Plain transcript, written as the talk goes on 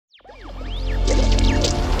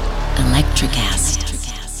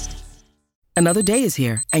Electricast. Another day is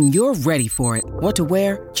here, and you're ready for it. What to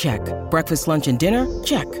wear? Check. Breakfast, lunch, and dinner?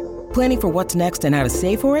 Check. Planning for what's next and how to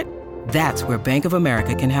save for it? That's where Bank of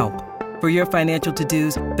America can help. For your financial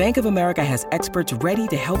to-dos, Bank of America has experts ready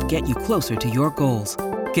to help get you closer to your goals.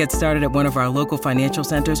 Get started at one of our local financial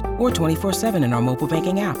centers or 24/7 in our mobile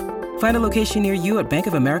banking app. Find a location near you at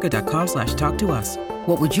bankofamerica.com/talktous.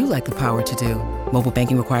 What would you like the power to do? Mobile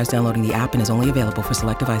banking requires downloading the app and is only available for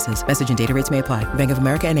select devices. Message and data rates may apply. Bank of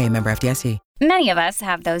America N.A., member FDIC. Many of us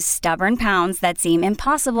have those stubborn pounds that seem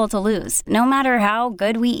impossible to lose, no matter how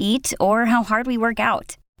good we eat or how hard we work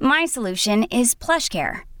out. My solution is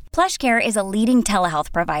PlushCare. PlushCare is a leading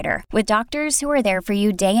telehealth provider with doctors who are there for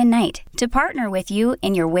you day and night to partner with you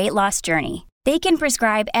in your weight loss journey. They can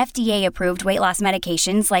prescribe FDA-approved weight loss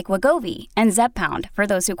medications like Wegovy and Zepbound for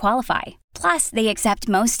those who qualify. Plus, they accept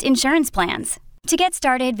most insurance plans. To get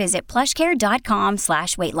started, visit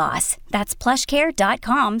plushcare.com/weightloss. That's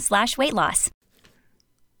plushcare.com/weightloss.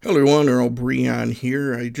 Hello everyone, Earl Breon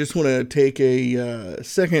here. I just want to take a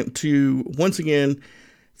second to once again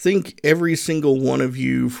thank every single one of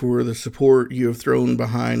you for the support you have thrown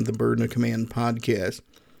behind the Burden of Command podcast.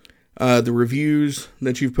 The reviews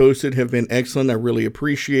that you've posted have been excellent. I really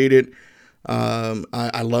appreciate it.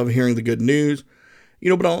 I love hearing the good news.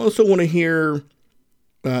 But I also want to hear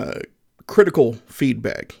critical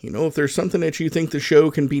feedback. If there's something that you think the show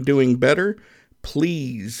can be doing better,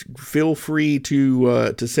 please feel free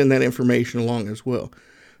to send that information along as well.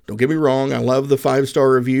 Don't get me wrong. I love the 5-star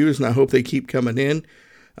reviews, and I hope they keep coming in.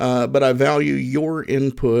 But I value your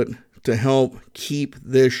input to help keep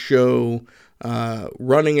this show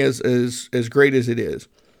running as great as it is.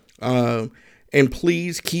 And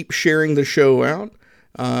please keep sharing the show out.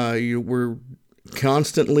 We're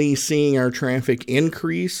constantly seeing our traffic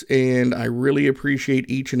increase, and I really appreciate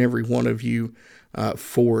each and every one of you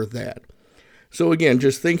for that. So again,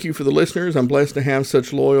 just thank you for the listeners. I'm blessed to have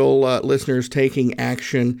such loyal listeners taking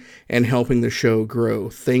action and helping the show grow.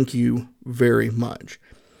 Thank you very much.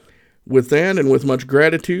 With that, and with much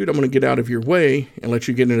gratitude, I'm going to get out of your way and let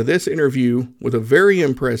you get into this interview with a very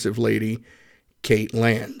impressive lady, Kate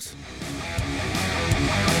Lanz.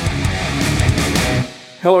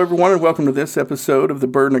 Hello, everyone, and welcome to this episode of the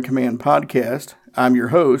Burden of Command podcast. I'm your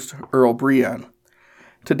host, Earl Breon.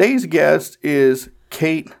 Today's guest is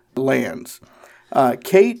Kate Lanz.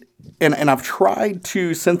 Kate, and I've tried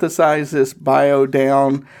to synthesize this bio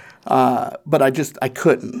down, but I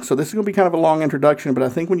couldn't. So this is going to be kind of a long introduction, but I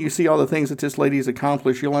think when you see all the things that this lady's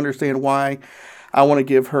accomplished, you'll understand why I want to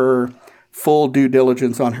give her full due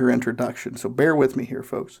diligence on her introduction. So bear with me here,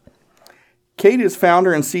 folks. Kate is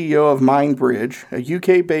founder and CEO of MindBridge, a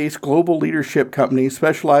UK-based global leadership company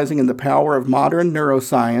specializing in the power of modern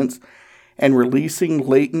neuroscience and releasing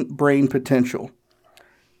latent brain potential.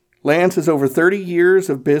 Lanz has over 30 years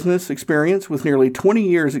of business experience with nearly 20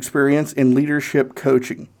 years experience in leadership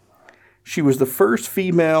coaching. She was the first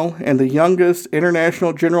female and the youngest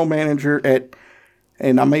international general manager at,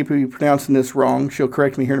 and I may be pronouncing this wrong, she'll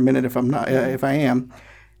correct me here in a minute if I am,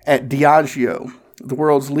 at Diageo, the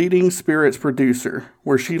world's leading spirits producer,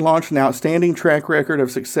 where she launched an outstanding track record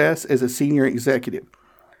of success as a senior executive.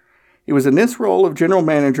 It was in this role of general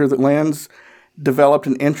manager that Lanz developed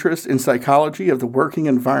an interest in psychology of the working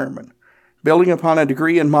environment. Building upon a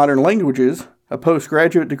degree in modern languages, a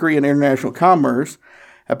postgraduate degree in international commerce,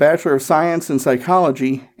 a Bachelor of Science in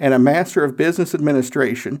Psychology, and a Master of Business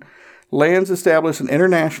Administration, Lanz established an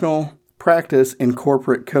international practice in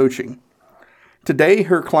corporate coaching. Today,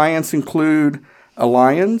 her clients include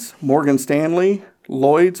Allianz, Morgan Stanley,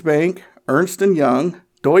 Lloyds Bank, Ernst & Young,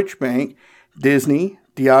 Deutsche Bank, Disney,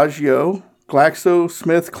 Diageo,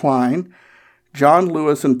 GlaxoSmithKline, John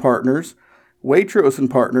Lewis & Partners, Waitrose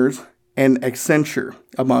 & Partners, and Accenture,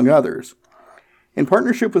 among others. In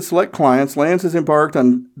partnership with select clients, Lanz has embarked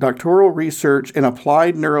on doctoral research in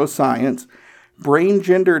applied neuroscience,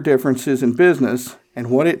 brain-gender differences in business, and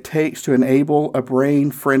what it takes to enable a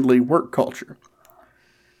brain-friendly work culture.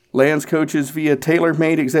 Lanz coaches via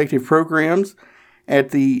tailor-made executive programs at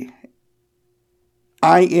the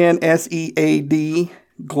INSEAD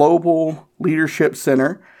Global Leadership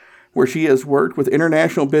Center, where she has worked with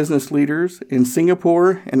international business leaders in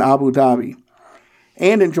Singapore and Abu Dhabi,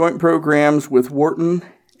 and in joint programs with Wharton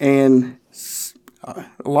and a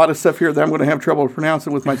lot of stuff here that I'm going to have trouble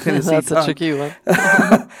pronouncing with my Tennessee That's tongue. a tricky one.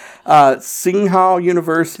 Tsinghua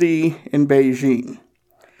University in Beijing.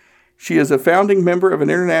 She is a founding member of an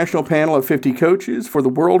international panel of 50 coaches for the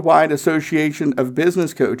Worldwide Association of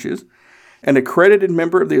Business Coaches, an accredited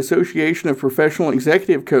member of the Association of Professional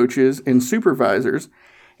Executive Coaches and Supervisors,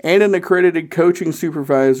 and an accredited coaching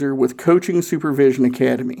supervisor with Coaching Supervision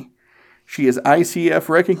Academy. She is ICF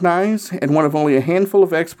recognized and one of only a handful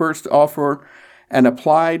of experts to offer an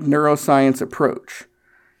applied neuroscience approach.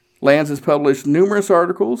 Lanz has published numerous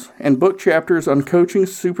articles and book chapters on coaching,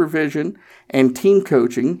 supervision, and team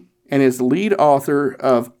coaching, and is the lead author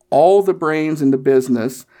of All the Brains in the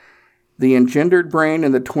Business, The Engendered Brain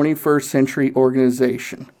in the 21st Century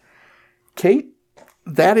Organization. Kate,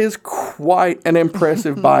 that is quite an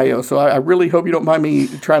impressive bio, so I really hope you don't mind me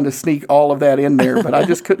trying to sneak all of that in there, but I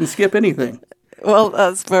just couldn't skip anything. Well,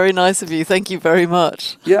 that's very nice of you. Thank you very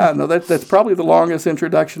much. Yeah, no, that's probably the longest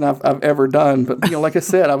introduction I've ever done. But, like I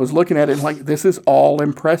said, I was looking at it and like, this is all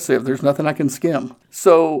impressive. There's nothing I can skim.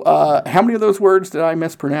 So how many of those words did I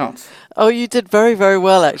mispronounce? Oh, you did very, very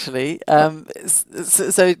well, actually.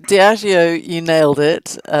 So Diageo, you nailed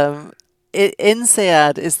it.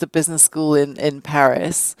 INSEAD is the business school in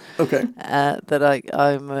Paris. Okay. That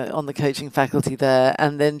I'm on the coaching faculty there,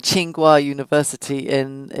 and then Tsinghua University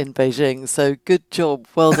in Beijing. So good job,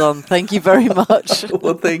 well done. Thank you very much.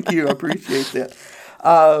 Well, thank you. I appreciate that.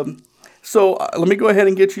 So let me go ahead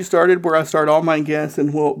and get you started where I start all my guests,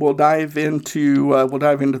 and we'll dive into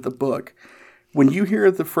the book. When you hear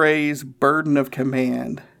the phrase "burden of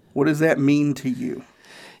command," what does that mean to you?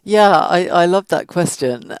 Yeah, I love that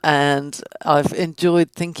question, and I've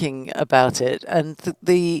enjoyed thinking about it. And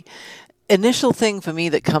the initial thing for me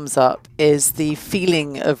that comes up is the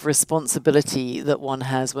feeling of responsibility that one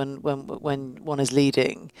has when one is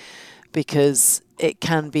leading, because it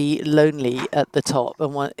can be lonely at the top,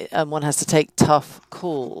 and one has to take tough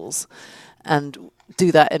calls and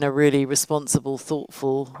do that in a really responsible,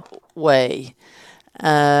 thoughtful way.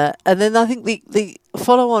 And then I think the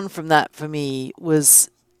follow on from that for me was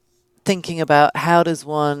thinking about how does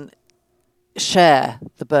one share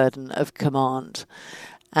the burden of command,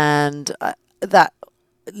 and that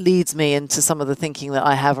leads me into some of the thinking that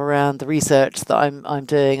I have around the research that I'm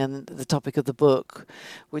doing and the topic of the book,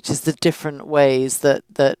 which is the different ways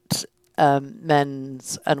that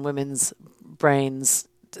men's and women's brains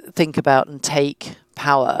think about and take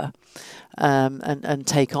power and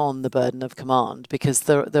take on the burden of command, because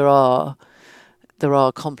there are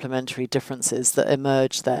complementary differences that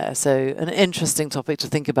emerge there. So an interesting topic to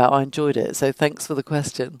think about. I enjoyed it. So thanks for the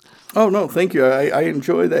question. Oh, no, thank you. I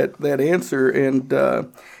enjoy that answer. And,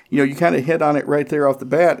 you kind of hit on it right there off the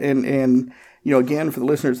bat. And again, for the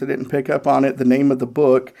listeners that didn't pick up on it, the name of the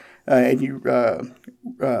book, and you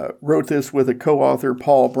wrote this with a co-author,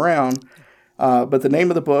 Paul Brown. But the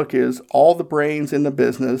name of the book is All the Brains in the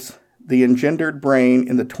Business, The Engendered Brain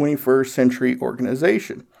in the 21st Century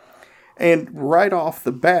Organization. And right off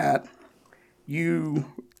the bat, you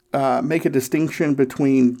make a distinction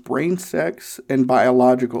between brain sex and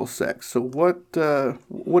biological sex. So what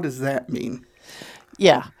does that mean?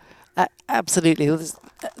 Yeah, absolutely.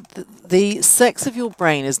 The sex of your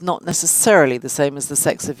brain is not necessarily the same as the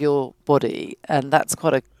sex of your body, and that's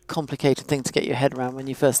quite a complicated thing to get your head around when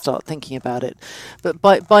you first start thinking about it.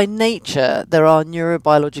 But by nature, there are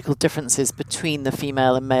neurobiological differences between the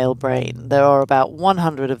female and male brain. There are about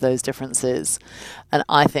 100 of those differences, and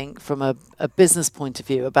I think from a business point of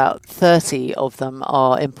view, about 30 of them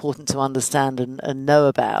are important to understand and know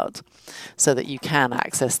about, so that you can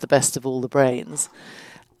access the best of all the brains.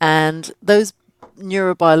 And those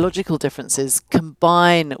neurobiological differences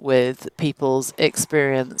combine with people's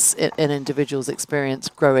experience, an individual's experience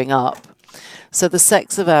growing up. So the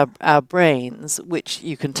sex of our brains, which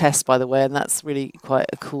you can test, by the way, and that's really quite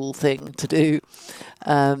a cool thing to do.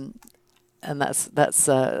 And that's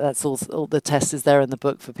all the test is there in the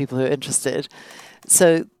book for people who are interested.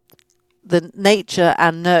 So the nature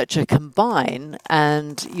and nurture combine,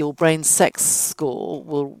 and your brain sex score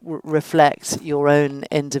will reflect your own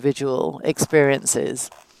individual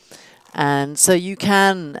experiences. And so you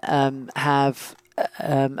can have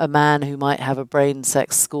a man who might have a brain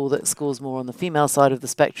sex score that scores more on the female side of the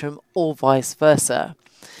spectrum, or vice versa.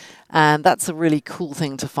 And that's a really cool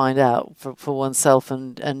thing to find out for oneself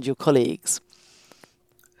and your colleagues.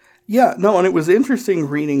 Yeah, no, and it was interesting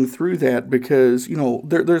reading through that because,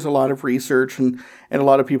 there's a lot of research and a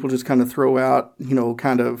lot of people just kind of throw out,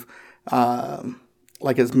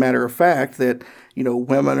 like as a matter of fact that,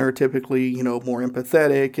 women are typically, more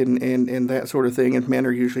empathetic and that sort of thing, and men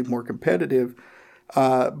are usually more competitive.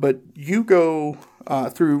 But you go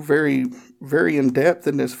through very, very in depth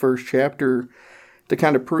in this first chapter to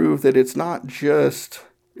kind of prove that it's not just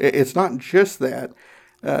that.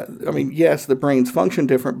 Yes, the brains function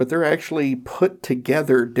different, but they're actually put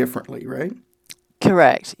together differently, right?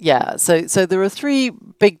 Correct. Yeah. So there are three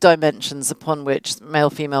big dimensions upon which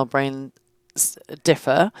male-female brains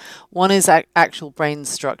differ. One is actual brain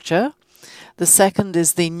structure. The second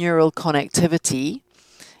is the neural connectivity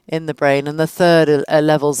in the brain, and the third are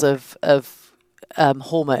levels of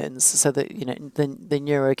hormones, so that the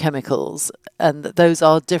neurochemicals, and those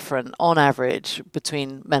are different on average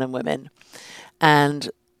between men and women. And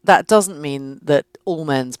that doesn't mean that all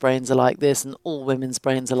men's brains are like this and all women's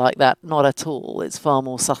brains are like that. Not at all. It's far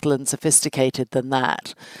more subtle and sophisticated than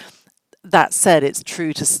that. That said, it's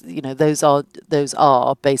true to, those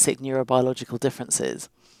are basic neurobiological differences.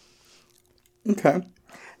 Okay.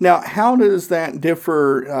 Now, how does that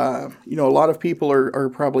differ? A lot of people are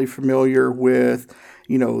probably familiar with,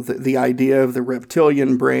 the idea of the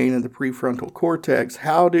reptilian brain and the prefrontal cortex.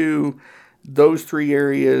 How do those three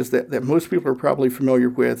areas that most people are probably familiar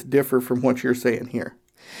with differ from what you're saying here?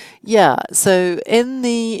 Yeah. So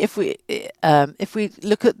if we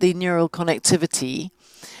look at the neural connectivity,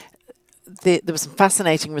 there was some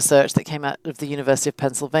fascinating research that came out of the University of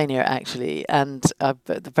Pennsylvania, actually, and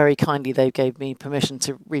very kindly they gave me permission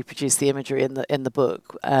to reproduce the imagery in the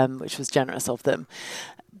book, which was generous of them.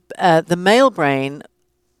 The male brain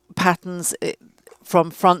patterns from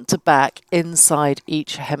front to back inside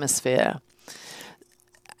each hemisphere.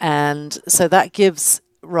 And so that gives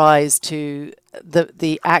rise to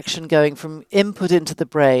the action going from input into the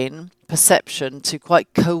brain, perception, to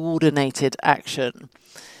quite coordinated action.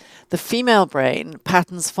 The female brain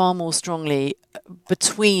patterns far more strongly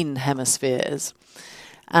between hemispheres,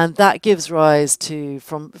 and that gives rise to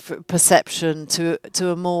from perception to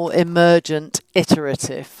a more emergent,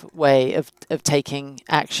 iterative way of taking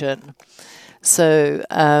action. So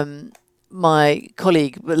my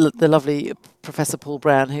colleague, the lovely Professor Paul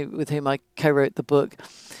Brown, with whom I co-wrote the book,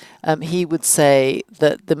 he would say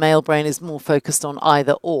that the male brain is more focused on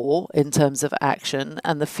either or in terms of action,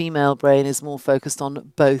 and the female brain is more focused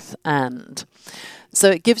on both and. So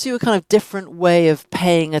it gives you a kind of different way of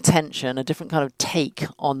paying attention, a different kind of take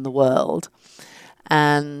on the world.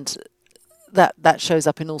 And that shows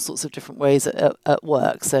up in all sorts of different ways at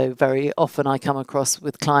work. So very often I come across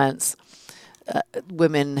with clients,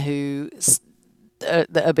 women who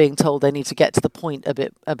that are being told they need to get to the point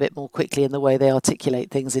a bit more quickly in the way they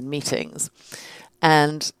articulate things in meetings.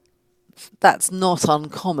 And that's not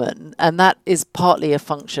uncommon, and that is partly a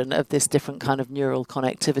function of this different kind of neural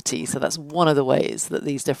connectivity. So that's one of the ways that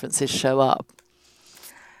these differences show up.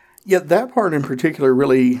 Yeah, that part in particular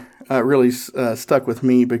really stuck with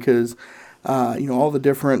me because all the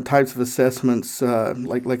different types of assessments,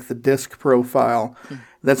 like the DISC profile.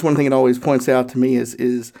 That's one thing it always points out to me is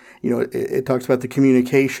it talks about the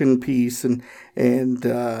communication piece and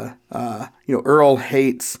Earl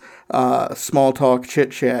hates small talk,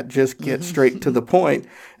 chit chat. Just get straight to the point.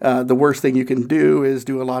 The worst thing you can do is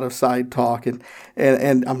do a lot of side talk, and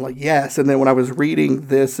I'm like, yes. And then when I was reading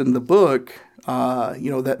this in the book,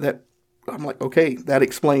 that I'm like, okay, that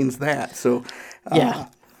explains that. So yeah.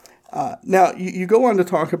 Now you go on to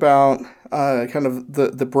talk about kind of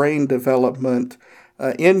the brain development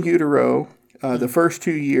in utero, the first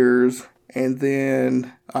 2 years, and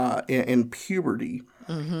then in puberty.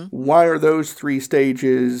 Why are those three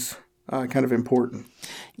stages kind of important?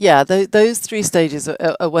 Yeah, those three stages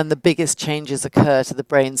are when the biggest changes occur to the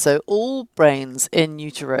brain. So all brains in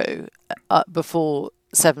utero before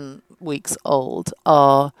 7 weeks old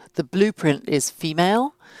the blueprint is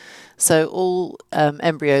female. So all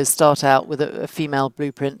embryos start out with a female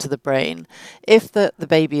blueprint to the brain. If the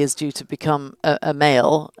baby is due to become a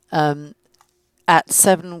male, at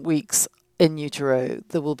 7 weeks in utero,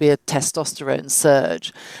 there will be a testosterone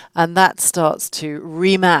surge, and that starts to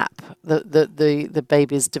remap the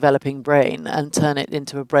baby's developing brain and turn it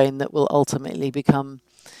into a brain that will ultimately become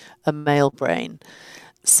a male brain.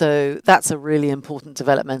 So that's a really important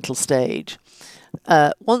developmental stage.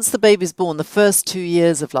 Once the baby's born, the first 2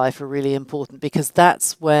 years of life are really important because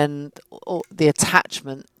that's when the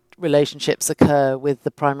attachment relationships occur with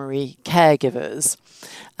the primary caregivers,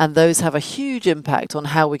 and those have a huge impact on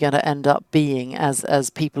how we're going to end up being as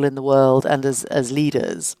people in the world and as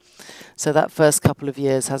leaders. So that first couple of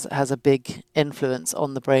years has a big influence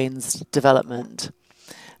on the brain's development.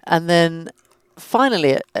 And then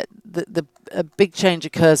finally, a big change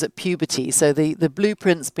occurs at puberty. So the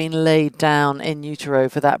blueprint's been laid down in utero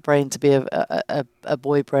for that brain to be a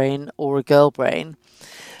boy brain or a girl brain.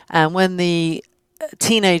 And when the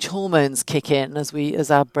teenage hormones kick in,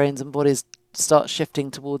 as our brains and bodies start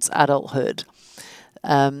shifting towards adulthood,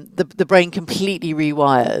 the brain completely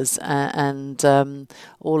rewires, and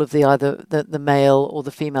all of either the male or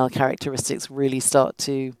the female characteristics really start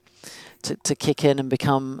to kick in and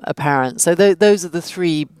become apparent. So those are the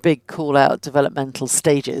three big call-out developmental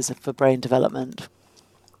stages for brain development.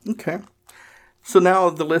 Okay. So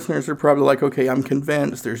now the listeners are probably like, okay, I'm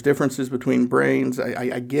convinced there's differences between brains.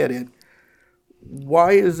 I get it.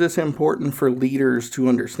 Why is this important for leaders to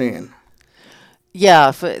understand?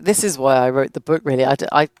 Yeah, this is why I wrote the book, really.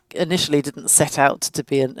 I initially didn't set out to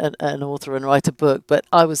be an author and write a book, but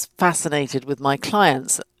I was fascinated with my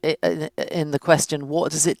clients in the question,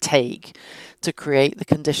 what does it take to create the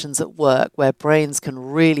conditions at work where brains can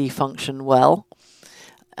really function well?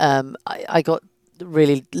 I got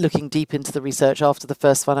really looking deep into the research after the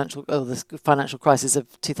financial crisis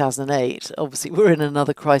of 2008. Obviously, we're in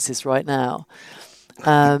another crisis right now.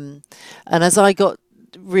 And as I got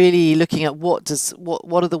really looking at what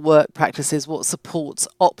are the work practices, what supports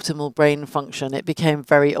optimal brain function, it became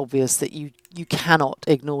very obvious that you cannot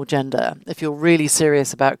ignore gender. If you're really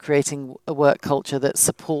serious about creating a work culture that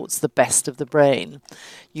supports the best of the brain,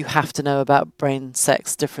 you have to know about brain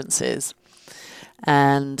sex differences.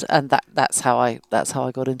 And that's how I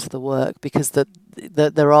got into the work, because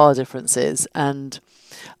there are differences, and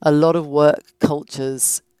a lot of work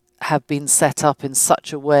cultures have been set up in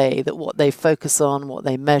such a way that what they focus on, what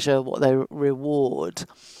they measure, what they reward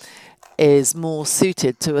is more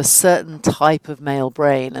suited to a certain type of male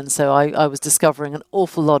brain. And so I was discovering an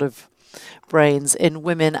awful lot of brains in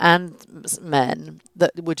women and men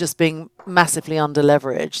that were just being massively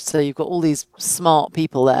under-leveraged. So you've got all these smart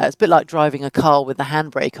people there. It's a bit like driving a car with the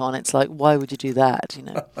handbrake on. It's like, why would you do that, you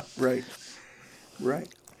know? Right.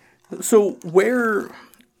 So where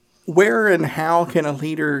and how can a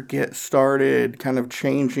leader get started kind of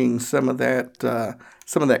changing some of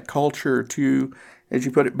that culture to, as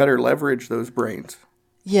you put it, better leverage those brains?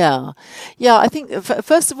 Yeah. I think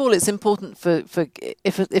first of all, it's important for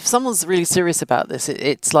if someone's really serious about this,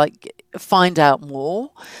 it's like find out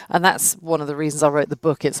more, and that's one of the reasons I wrote the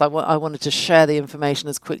book. It's I wanted to share the information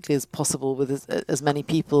as quickly as possible with as many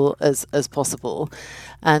people as possible,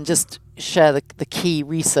 and just share the key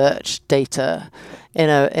research data in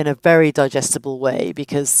a very digestible way,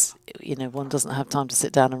 because one doesn't have time to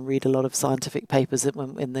sit down and read a lot of scientific papers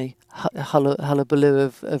in the hullabaloo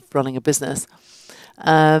of running a business.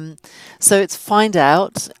 So it's find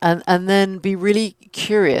out and then be really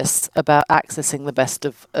curious about accessing the best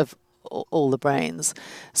of all the brains.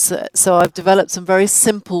 So I've developed some very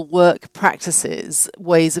simple work practices,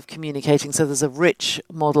 ways of communicating. So there's a rich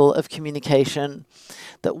model of communication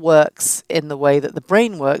that works in the way that the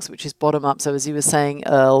brain works, which is bottom up. So as you were saying,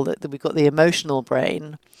 Earl, that we've got the emotional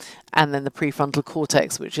brain and then the prefrontal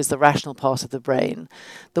cortex, which is the rational part of the brain.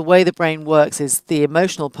 The way the brain works is the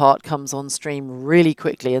emotional part comes on stream really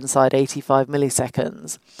quickly, inside 85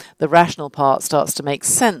 milliseconds. The rational part starts to make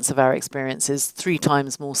sense of our experiences 3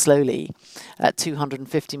 times more slowly at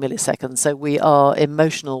 250 milliseconds. So we are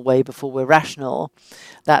emotional way before we're rational.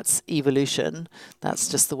 That's evolution. That's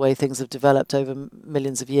just the way things have developed over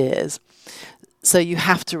millions of years. So you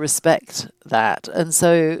have to respect that. And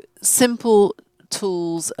so simple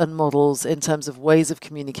tools and models in terms of ways of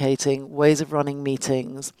communicating, ways of running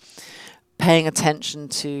meetings, paying attention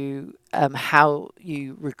to how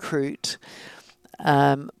you recruit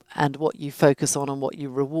and what you focus on and what you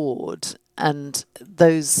reward. And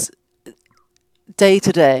those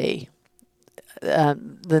day-to-day, the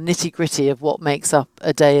nitty-gritty of what makes up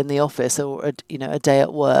a day in the office or a day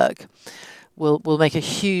at work will make a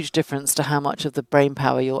huge difference to how much of the brain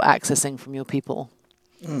power you're accessing from your people.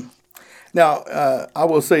 Now, I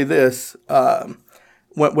will say this.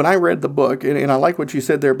 When I read the book, and I like what you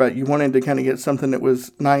said there about you wanted to kind of get something that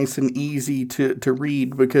was nice and easy to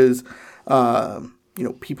read, because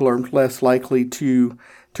people are less likely to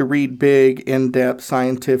read big, in-depth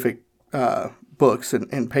scientific books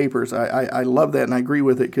and papers. I love that, and I agree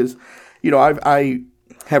with it, because I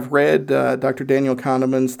have read Dr. Daniel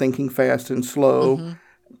Kahneman's Thinking Fast and Slow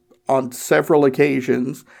on several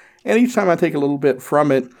occasions, and each time I take a little bit from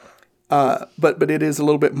it. But it is a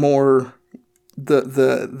little bit more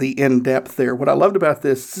the in-depth there. What I loved about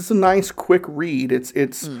this is a nice quick read.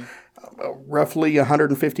 It's roughly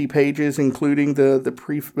 150 pages, including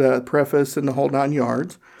the preface and the whole 9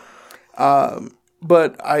 yards.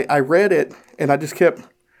 But I read it and I just kept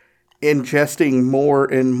ingesting more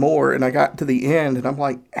and more, and I got to the end and I'm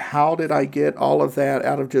like, how did I get all of that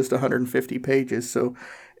out of just 150 pages? So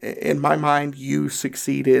in my mind, you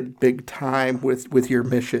succeeded big time with your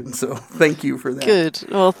mission. So thank you for that. Good.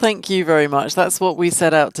 Well, thank you very much. That's what we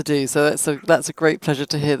set out to do. So that's a great pleasure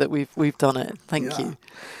to hear that we've done it. Thank you.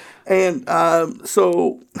 And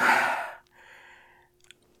so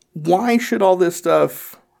why should all this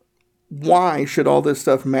stuff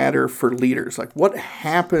matter for leaders? Like, what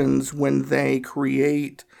happens when they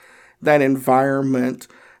create that environment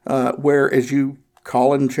where, as you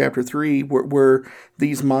call in chapter 3, where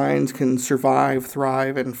these minds can survive,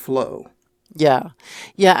 thrive, and flow? Yeah,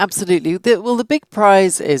 absolutely. The big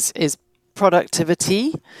prize is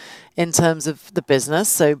productivity in terms of the business.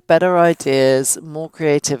 So better ideas, more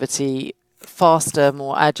creativity, faster,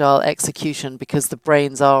 more agile execution, because the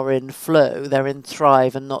brains are in flow, they're in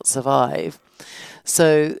thrive and not survive.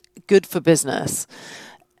 So good for business.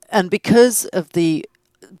 And because of the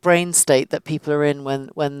brain state that people are in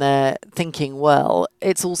when they're thinking well,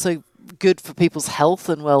 it's also good for people's health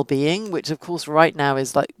and well-being, which of course right now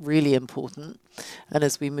is like really important. And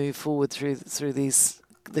as we move forward through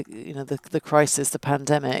the crisis, the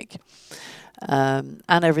pandemic, and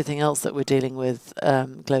everything else that we're dealing with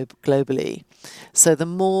globally. So the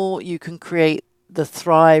more you can create the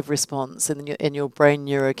thrive response in your brain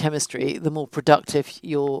neurochemistry, the more productive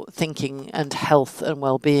your thinking and health and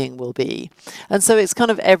well-being will be. And so it's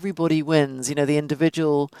kind of everybody wins. The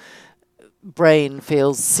individual brain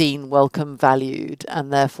feels seen, welcome, valued,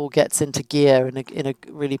 and therefore gets into gear in a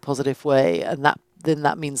really positive way. And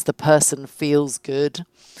that means the person feels good.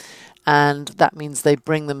 And that means they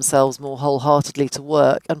bring themselves more wholeheartedly to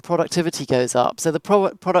work, and productivity goes up. So the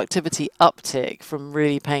productivity uptick from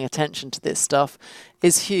really paying attention to this stuff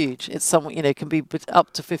is huge. It's somewhat, can be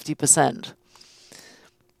up to 50%.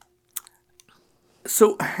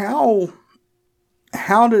 So how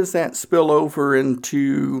does that spill over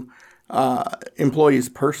into employees'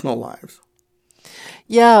 personal lives?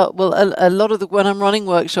 Yeah, well, a lot of when I'm running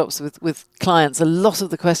workshops with clients, a lot of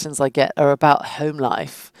the questions I get are about home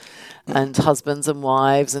life and husbands and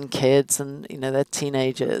wives and kids and, their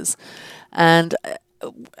teenagers. And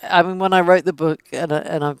I mean, when I wrote the book and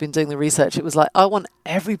I've been doing the research, it was like, I want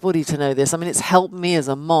everybody to know this. I mean, it's helped me as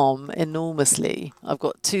a mom enormously. I've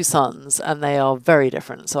got 2 sons and they are very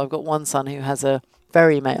different. So I've got one son who has a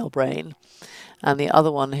very male brain and the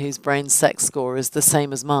other one whose brain sex score is the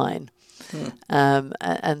same as mine.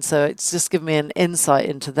 And so it's just given me an insight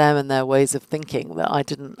into them and their ways of thinking that I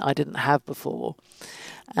didn't have before.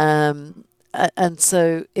 And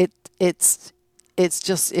so it's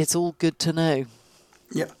all good to know.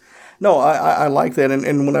 Yeah. No, I like that.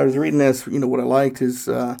 And when I was reading this, what I liked is,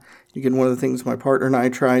 again, one of the things my partner and I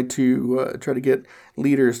try to get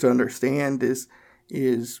leaders to understand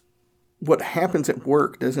is what happens at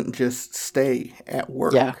work doesn't just stay at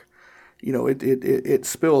work. Yeah. It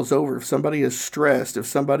spills over. If somebody is stressed, if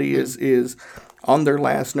somebody is on their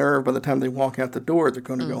last nerve, by the time they walk out the door, they're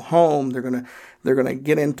going to go home. They're going to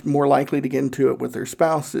get in, more likely to get into it with their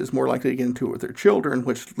spouses, more likely to get into it with their children,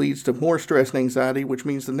 which leads to more stress and anxiety, which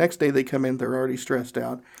means the next day they come in, they're already stressed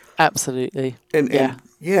out. Absolutely.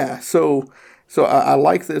 So I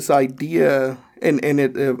like this idea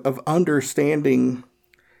of understanding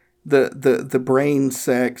the brain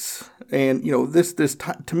sex. And, this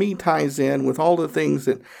to me ties in with all the things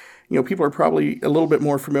that, people are probably a little bit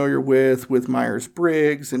more familiar with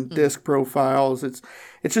Myers-Briggs and disc profiles. It's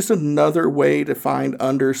just another way to find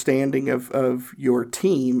understanding of your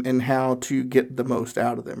team and how to get the most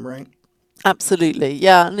out of them, right? Absolutely.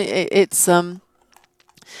 Yeah. And it's the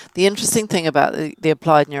interesting thing about the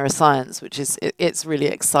applied neuroscience, which is it's really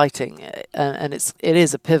exciting, and it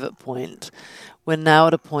is a pivot point. We're now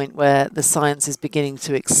at a point where the science is beginning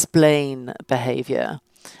to explain behavior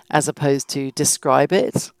as opposed to describe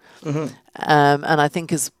it. Mm-hmm. And I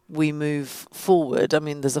think as we move forward, I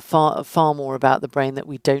mean, there's far more about the brain that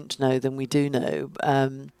we don't know than we do know.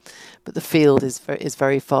 But the field is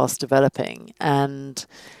very fast developing, and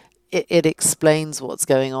it explains what's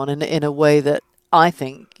going on in a way that I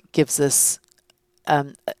think gives us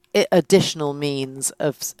additional means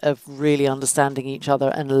of really understanding each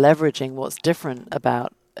other and leveraging what's different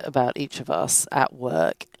about each of us at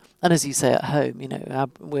work, and as you say, at home.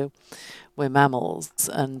 We're mammals,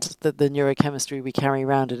 and the neurochemistry we carry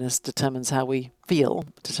around in us determines how we feel,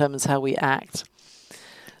 determines how we act.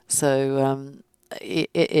 So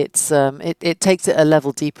it takes it a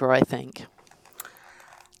level deeper, I think.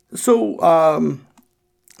 So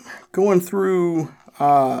going through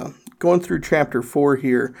chapter 4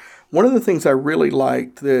 here, one of the things I really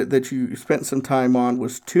liked that you spent some time on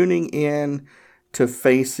was tuning in to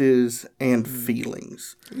faces and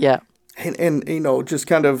feelings. Yeah. And just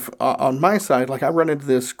kind of on my side, like I run into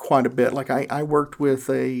this quite a bit. Like I worked with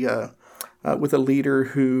a leader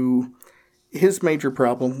who his major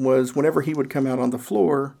problem was whenever he would come out on the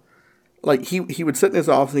floor, like he would sit in his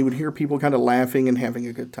office and he would hear people kind of laughing and having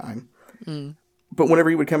a good time. Mm. But whenever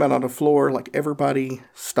he would come out on the floor, like everybody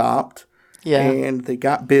stopped, and they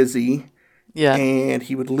got busy, and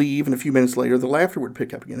he would leave, and a few minutes later the laughter would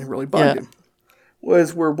pick up again and really bugged him. Well,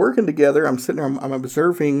 as we're working together, I'm sitting there, I'm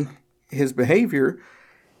observing his behavior,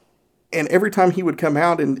 and every time he would come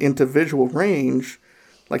out into visual range,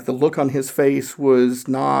 like the look on his face was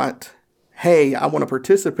not, hey, I want to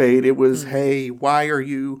participate. It was, hey, why are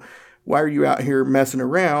you why are you out here messing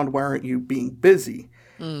around? Why aren't you being busy?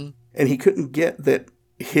 And he couldn't get that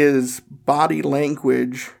his body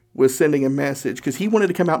language was sending a message, because he wanted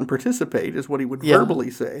to come out and participate, is what he would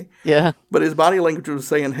verbally say. Yeah. But his body language was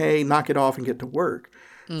saying, hey, knock it off and get to work.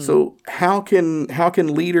 So how can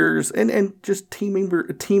leaders and just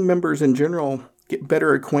team members in general get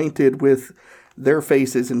better acquainted with their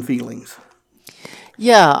faces and feelings?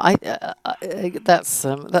 Yeah, that's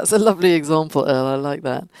a lovely example, Earl. I like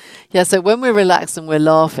that. Yeah, so when we're relaxed and we're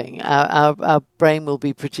laughing, our brain will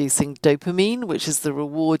be producing dopamine, which is the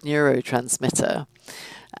reward neurotransmitter.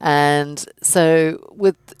 And so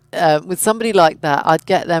with somebody like that, I'd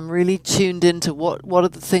get them really tuned into what are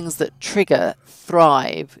the things that trigger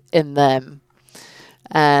thrive in them.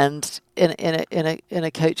 And in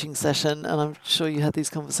a coaching session, and I'm sure you had these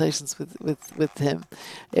conversations with him,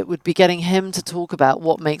 it would be getting him to talk about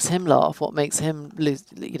what makes him laugh, what makes him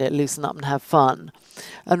loosen up and have fun,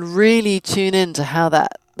 and really tune into how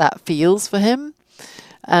that feels for him.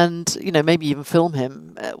 And, maybe even film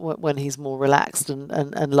him when he's more relaxed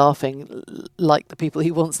and laughing like the people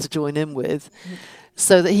he wants to join in with,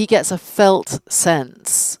 so that he gets a felt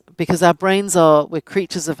sense. Because our brains we're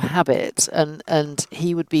creatures of habit, and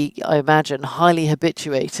he would be, I imagine, highly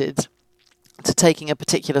habituated to taking a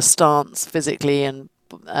particular stance physically and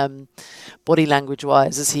body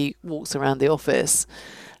language-wise as he walks around the office,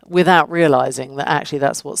 without realizing that actually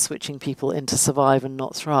that's what's switching people into survive and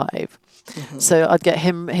not thrive. So I'd get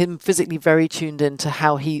him physically very tuned into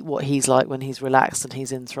what he's like when he's relaxed and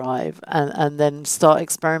he's in thrive, and then start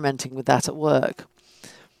experimenting with that at work.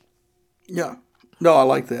 Yeah. No, I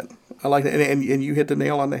like that. And you hit the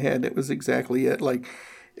nail on the head. It was exactly it. Like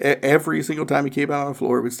every single time he came out on the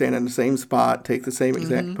floor, he would stand in the same spot, take the same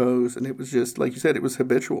exact pose. And it was just, like you said, it was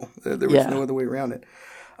habitual. There was no other way around it.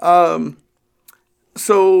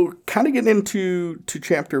 So kind of getting into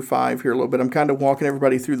chapter 5 here a little bit. I'm kind of walking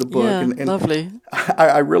everybody through the book. Yeah, and lovely.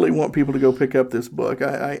 I really want people to go pick up this book.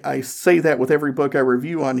 I say that with every book I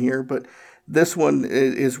review on here, but this one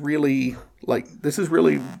is really, this is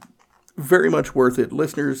really very much worth it.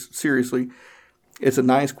 Listeners, seriously, it's a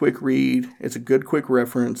nice, quick read. It's a good, quick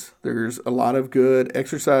reference. There's a lot of good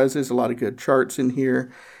exercises, a lot of good charts in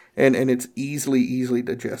here, and it's easily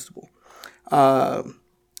digestible.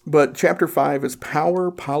 But chapter 5 is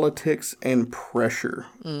Power, Politics, and Pressure.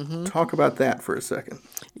 Talk about that for a second.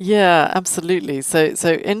 Yeah, absolutely. So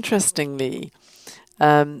interestingly,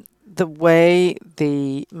 the way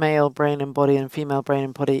the male brain and body and female brain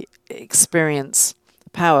and body experience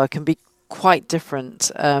power can be quite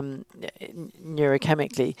different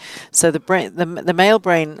neurochemically. So the male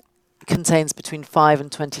brain contains between 5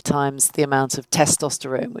 and 20 times the amount of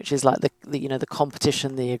testosterone, which is like the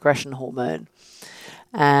competition, the aggression hormone,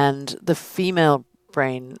 and the female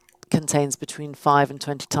brain contains between 5 and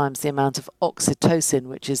 20 times the amount of oxytocin,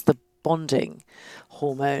 which is the bonding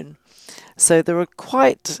hormone. So there are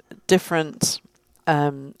quite different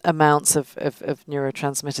amounts of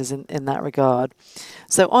neurotransmitters in that regard.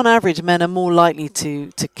 So on average, men are more likely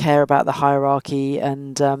to care about the hierarchy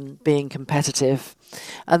and being competitive.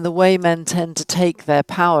 And the way men tend to take their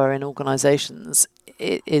power in organizations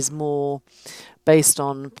is more based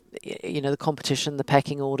on the competition, the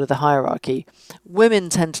pecking order, the hierarchy. Women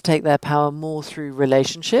tend to take their power more through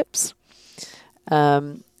relationships.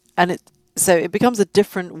 So it becomes a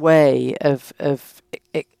different way of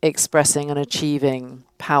expressing and achieving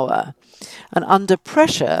power. And under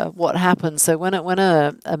pressure, what happens, so when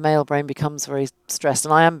a male brain becomes very stressed,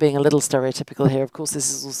 and I am being a little stereotypical here, of course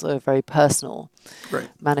this is also a very personal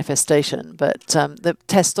manifestation, but the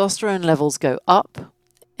testosterone levels go up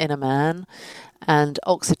in a man and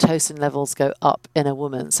oxytocin levels go up in a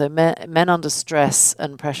woman. So men under stress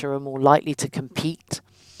and pressure are more likely to compete.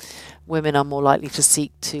 Women are more likely to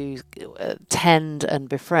seek to tend and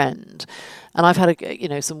befriend. And I've had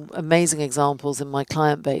some amazing examples in my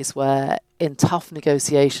client base where in tough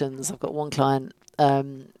negotiations, I've got one client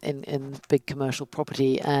in big commercial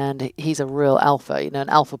property, and he's a real alpha, an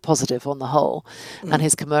alpha positive on the whole. And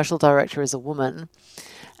his commercial director is a woman.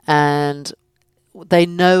 And they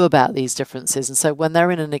know about these differences. And so when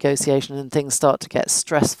they're in a negotiation and things start to get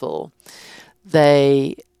stressful,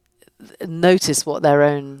 they notice what their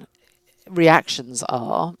own reactions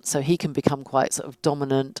are. So he can become quite sort of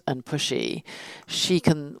dominant and pushy. She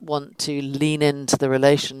can want to lean into the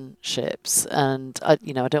relationships. And I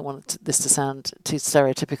don't want this to sound too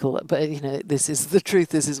stereotypical, but this is the truth.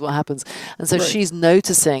 This is what happens. And so she's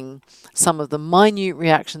noticing some of the minute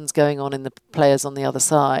reactions going on in the players on the other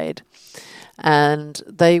side. And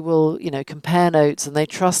they will, compare notes, and they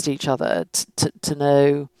trust each other to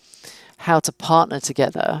know how to partner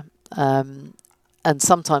together. and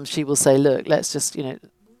sometimes she will say, look, let's just,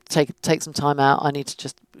 take some time out. I need to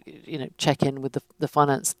just, check in with the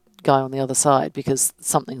finance guy on the other side because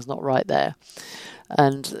something's not right there.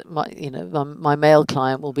 And my male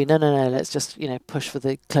client will be, no, let's just, push for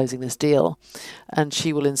the closing this deal. And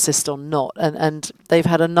she will insist on not. And they've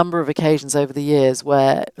had a number of occasions over the years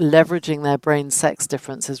where leveraging their brain sex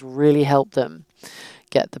difference has really helped them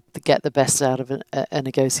get the best out of a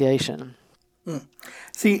negotiation.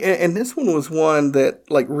 See, and this one was one that,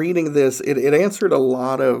 like, reading this, it answered a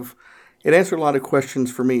lot of questions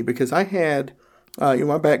for me because I had,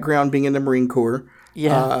 my background being in the Marine Corps.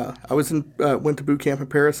 Yeah. I went to boot camp in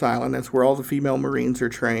Parris Island. That's where all the female Marines are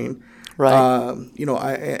trained. Right.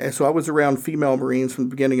 So I was around female Marines from the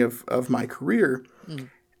beginning of my career.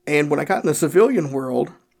 And when I got in the civilian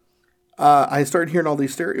world, I started hearing all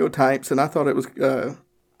these stereotypes, and I thought it was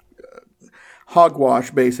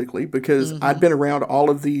hogwash, basically, because I'd been around all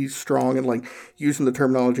of these strong, and like using the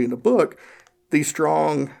terminology in the book, these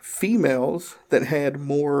strong females that had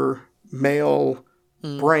more male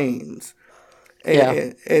brains.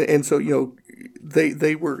 And so,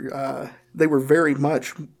 they were very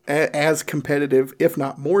much as competitive, if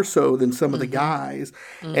not more so, than some of the guys,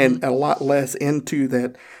 and a lot less into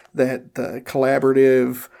that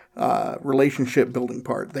collaborative relationship building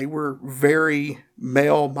part. They were very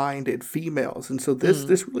male-minded females, and so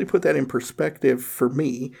this really put that in perspective for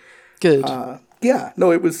me. Good.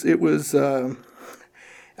 It was.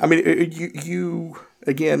 You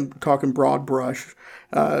again talking broad brush.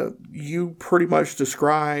 You pretty much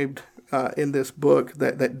described in this book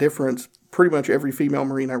that difference pretty much every female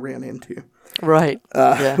Marine I ran into. Right.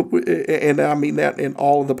 And I mean that in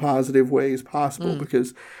all of the positive ways possible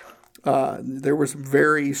because there were some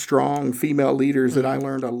very strong female leaders that I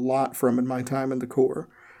learned a lot from in my time in the Corps.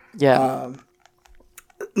 Yeah.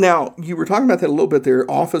 Now, you were talking about that a little bit there,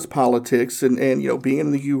 office politics and being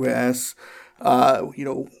in the U.S.,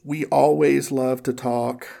 we always love to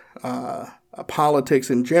talk politics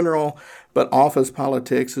in general, but office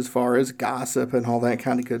politics as far as gossip and all that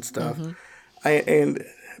kind of good stuff. And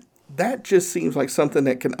that just seems like something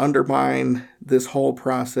that can undermine this whole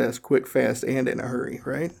process quick, fast, and in a hurry,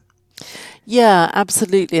 right? Yeah,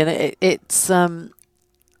 absolutely. And it's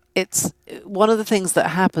one of the things that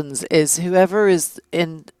happens is whoever is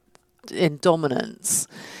in dominance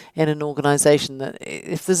in an organization, that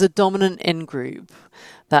if there's a dominant in-group,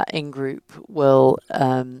 that in-group will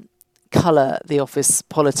colour the office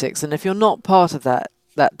politics. And if you're not part of that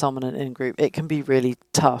dominant in-group, it can be really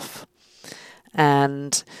tough.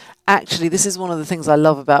 And actually, this is one of the things I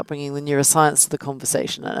love about bringing the neuroscience to the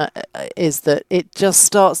conversation, is that it just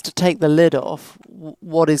starts to take the lid off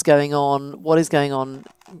what is going on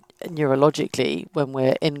neurologically when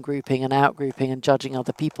we're in-grouping and out-grouping and judging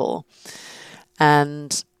other people.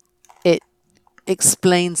 And it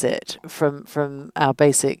explains it from our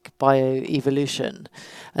basic bioevolution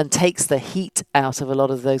and takes the heat out of a lot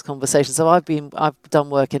of those conversations. So I've done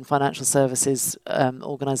work in financial services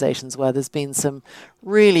organizations where there's been some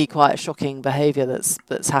really quite shocking behavior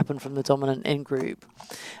that's happened from the dominant in-group,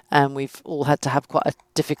 and we've all had to have quite a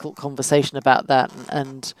difficult conversation about that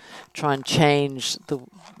and try and change the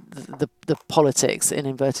politics, in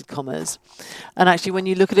inverted commas. And actually, when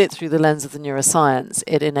you look at it through the lens of the neuroscience,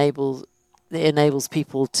 it enables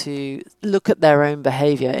people to look at their own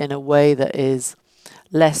behavior in a way that is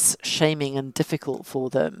less shaming and difficult for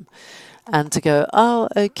them, and to go, oh,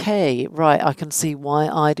 okay, right, I can see why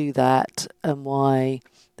I do that and why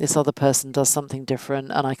this other person does something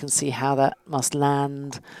different, and I can see how that must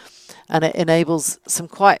land. And it enables some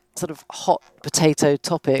quite sort of hot potato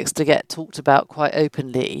topics to get talked about quite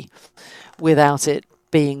openly without it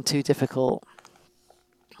being too difficult.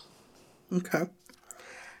 Okay.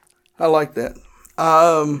 I like that.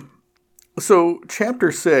 So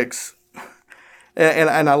chapter 6,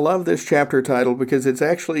 and I love this chapter title because it's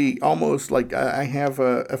actually almost like I have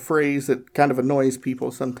a phrase that kind of annoys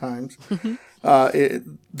people sometimes.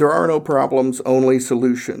 There are no problems, only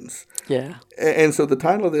solutions. Yeah. And so the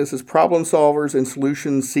title of this is Problem Solvers and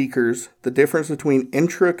Solution Seekers, the difference between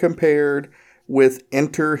intra-compared with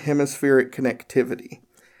inter-hemispheric connectivity.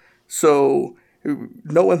 So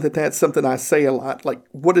knowing that that's something I say a lot, like,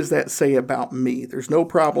 what does that say about me? There's no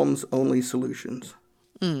problems, only solutions.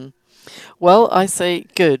 Well, I say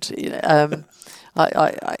good.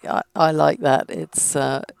 I like that.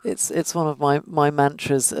 It's one of my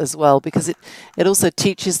mantras as well, because it also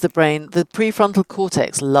teaches the brain. The prefrontal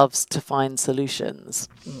cortex loves to find solutions,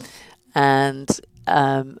 and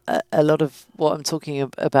a lot of what I'm talking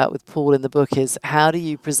about with Paul in the book is how do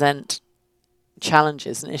you present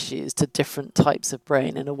challenges and issues to different types of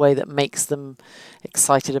brain in a way that makes them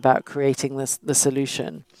excited about creating the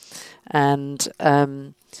solution. And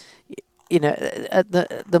the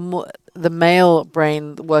male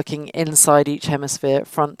brain working inside each hemisphere,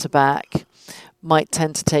 front to back, might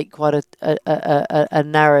tend to take quite a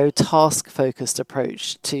narrow task-focused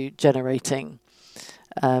approach to generating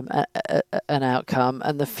an outcome,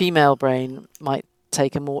 and the female brain might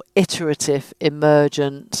take a more iterative,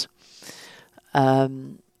 emergent,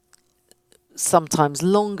 sometimes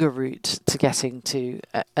longer route to getting to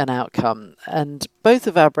an outcome. And both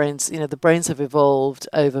of our brains, the brains have evolved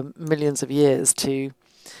over millions of years to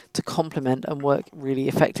complement and work really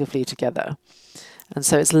effectively together. And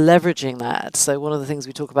so it's leveraging that. So one of the things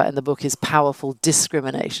we talk about in the book is powerful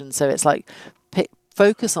discrimination. So it's like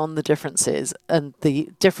focus on the differences, and the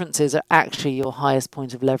differences are actually your highest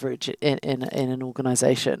point of leverage in an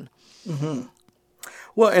organization. Mm-hmm.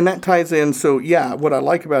 Well, and that ties in. So yeah, what I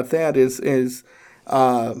like about that is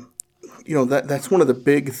that's one of the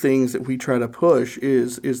big things that we try to push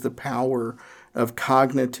is the power of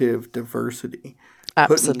cognitive diversity.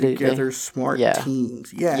 Absolutely. Putting together smart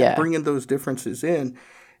teams. Yeah. Bringing those differences in.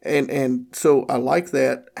 And so I like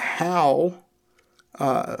that. How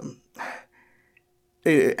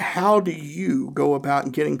do you go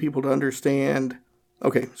about getting people to understand?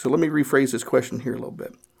 Okay, so let me rephrase this question here a little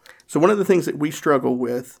bit. So one of the things that we struggle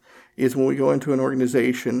with is when we go into an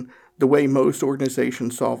organization, the way most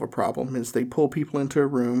organizations solve a problem is they pull people into a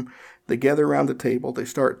room, they gather around the table, they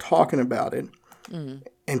start talking about it. Mm.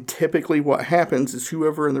 And typically what happens is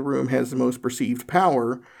whoever in the room has the most perceived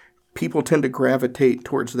power, people tend to gravitate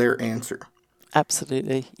towards their answer.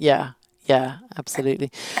 Absolutely. Yeah, absolutely.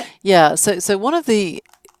 Yeah, so one of the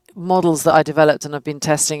models that I developed and I've been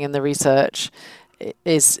testing in the research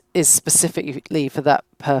is specifically for that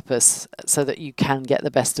purpose, so that you can get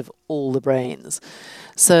the best of all the brains.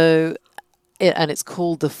 So, and it's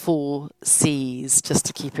called the 4 C's, just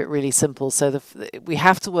to keep it really simple. So we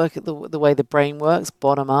have to work at the way the brain works,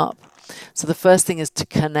 bottom up. So the first thing is to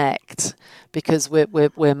connect, because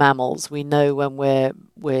we're mammals. We know when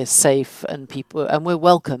we're safe and we're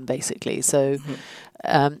welcome, basically. So. Mm-hmm.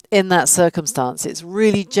 In that circumstance, it's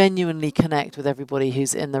really genuinely connect with everybody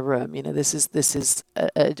who's in the room. This is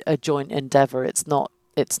a joint endeavor. It's not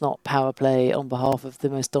power play on behalf of the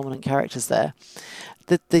most dominant characters there.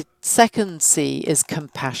 The second C is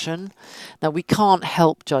compassion. Now, we can't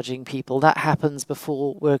help judging people. That happens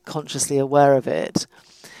before we're consciously aware of it.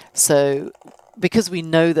 So, because we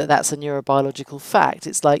know that that's a neurobiological fact,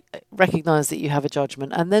 it's like recognize that you have a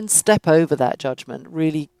judgment and then step over that judgment.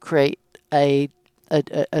 Really create a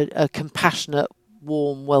compassionate,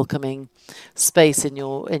 warm, welcoming space in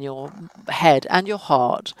your head and your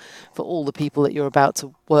heart for all the people that you're about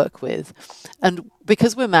to work with. And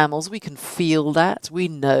because we're mammals, we can feel that. We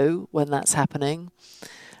know when that's happening.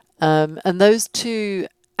 And those 2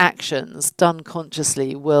 actions done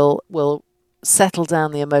consciously will settle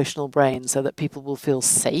down the emotional brain so that people will feel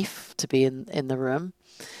safe to be in the room.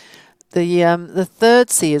 The third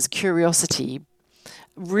C is curiosity.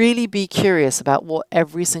 Really be curious about what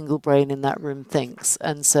every single brain in that room thinks,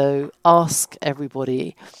 and so ask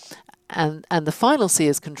everybody. And the final C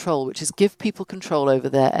is control, which is give people control over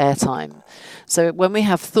their airtime. So when we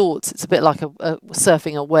have thoughts, it's a bit like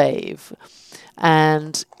surfing a wave,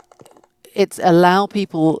 and it's allow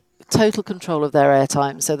people total control of their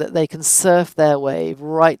airtime so that they can surf their wave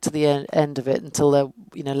right to the end of it until they're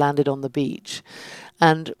landed on the beach.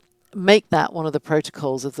 And make that one of the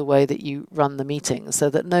protocols of the way that you run the meeting, so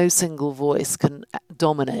that no single voice can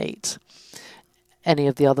dominate any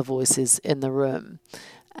of the other voices in the room.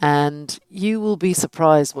 And you will be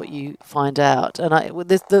surprised what you find out. And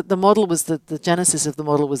the model was the genesis of the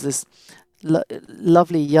model was this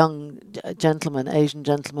lovely young gentleman, Asian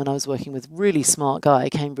gentleman I was working with, really smart guy,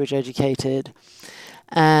 Cambridge educated.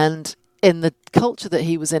 And in the culture that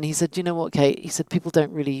he was in, he said, "You know what, Kate?" He said, "People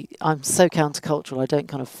don't really, I'm so countercultural, I don't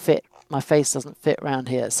kind of fit, my face doesn't fit around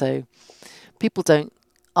here. So people don't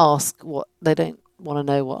ask they don't want to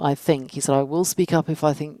know what I think." He said, "I will speak up if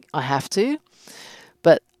I think I have to,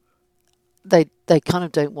 but they kind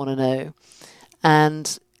of don't want to know."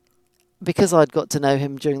 And because I'd got to know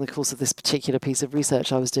him during the course of this particular piece of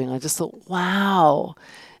research I was doing, I just thought, wow,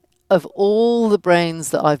 of all the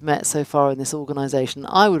brains that I've met so far in this organization,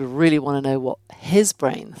 I would really want to know what his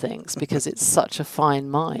brain thinks, because it's such a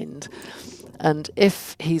fine mind. And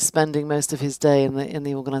if he's spending most of his day in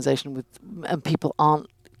the organization and people aren't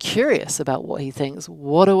curious about what he thinks,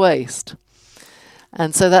 what a waste.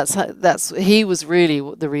 And so he was really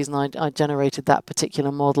the reason I generated that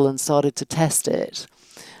particular model and started to test it.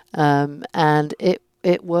 And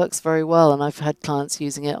it works very well, and I've had clients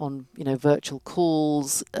using it on virtual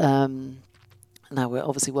calls. Now we're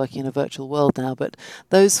obviously working in a virtual world now, but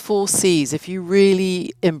those 4 C's, if you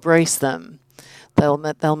really embrace them,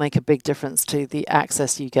 they'll make a big difference to the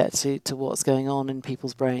access you get to what's going on in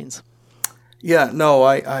people's brains. Yeah, no,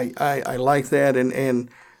 I like that, and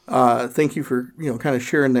thank you for kind of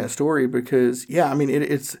sharing that story, because I mean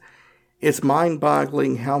it's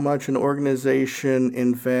mind-boggling how much an organization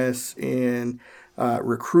invests in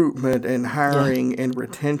recruitment and hiring and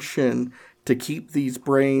retention to keep these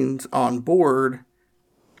brains on board,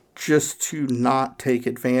 just to not take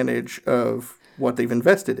advantage of what they've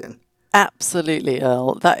invested in. Absolutely,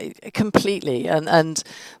 Earl. That completely, and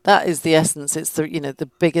that is the essence. It's the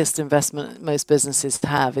biggest investment most businesses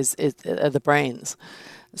have are the brains.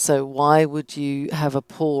 So why would you have a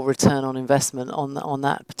poor return on investment on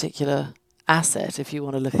that particular asset, if you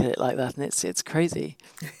want to look at it like that? And it's crazy.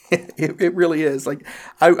 It really is. Like,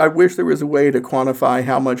 I wish there was a way to quantify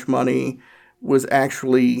how much money was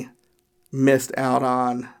actually missed out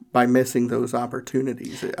on by missing those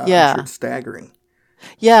opportunities. I'm sure it's staggering.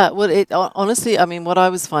 Yeah, well, honestly, I mean, what I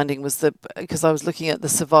was finding was that, because I was looking at the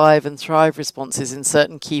survive and thrive responses in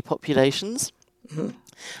certain key populations,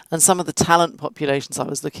 and some of the talent populations I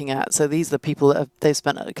was looking at. So these are the people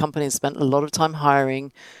that companies spent a lot of time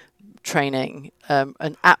hiring, training,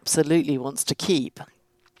 and absolutely wants to keep.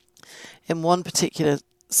 In one particular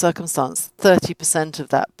circumstance, 30% of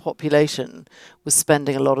that population was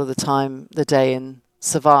spending a lot of the day in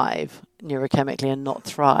survive neurochemically and not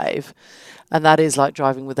thrive. And that is like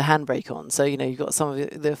driving with the handbrake on. So, you've got some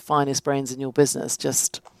of the finest brains in your business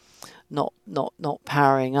just not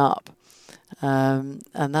powering up. And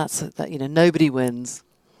that's that. Nobody wins.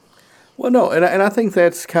 Well, no, and I think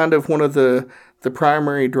that's kind of one of the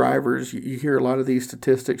primary drivers. You hear a lot of these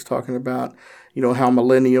statistics talking about, how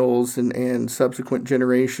millennials and subsequent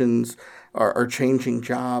generations are changing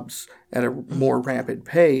jobs at a more rapid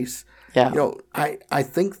pace. Yeah. I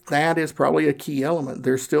think that is probably a key element.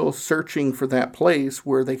 They're still searching for that place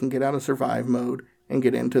where they can get out of survive mode and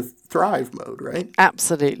get into thrive mode, right?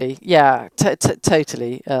 Absolutely. Yeah,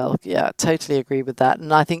 totally. Yeah, totally agree with that.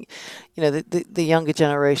 And I think, the younger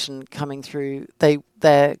generation coming through,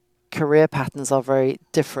 their career patterns are very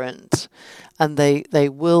different, and they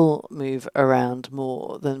will move around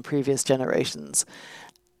more than previous generations.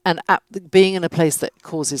 And being in a place that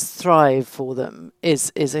causes thrive for them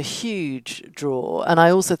is a huge draw. And I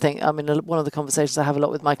also think, I mean, one of the conversations I have a lot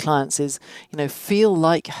with my clients is, feel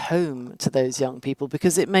like home to those young people,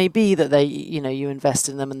 because it may be that they, you invest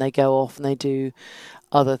in them and they go off and they do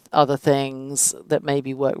other things that may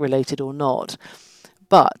be work related or not.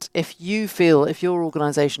 But if your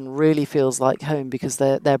organization really feels like home because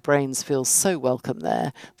their brains feel so welcome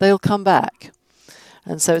there, they'll come back.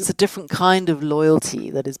 And so it's a different kind of loyalty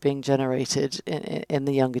that is being generated in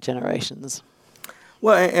the younger generations.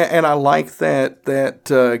 Well, and I like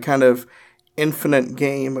that kind of infinite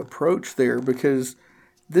game approach there, because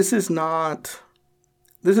this is not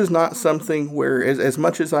something where, as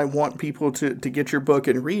much as I want people to get your book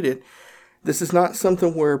and read it, this is not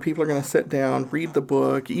something where people are going to sit down, read the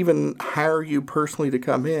book, even hire you personally to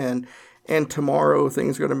come in, and tomorrow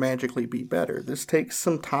things are going to magically be better. This takes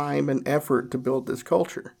some time and effort to build this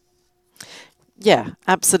culture. Yeah,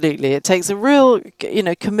 absolutely. It takes a real,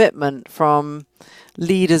 commitment from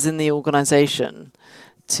leaders in the organization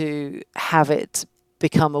to have it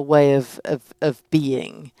become a way of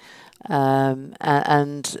being,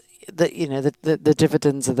 and the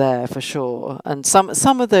dividends are there for sure. And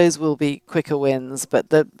some of those will be quicker wins, but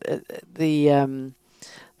the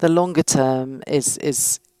longer term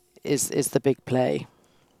is the big play.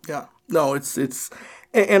 Yeah, no, it's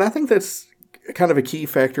and I think that's kind of a key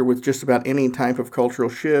factor with just about any type of cultural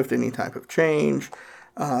shift, any type of change.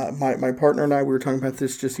 My partner and I, we were talking about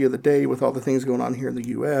this just the other day with all the things going on here in the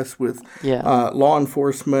U.S. with law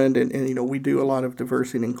enforcement, and we do a lot of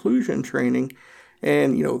diversity and inclusion training,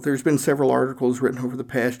 and there's been several articles written over the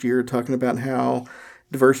past year talking about how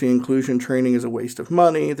diversity and inclusion training is a waste of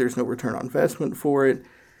money. There's no return on investment for it,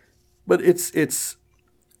 but it's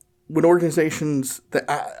when organizations,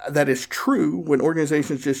 that is true, when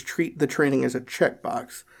organizations just treat the training as a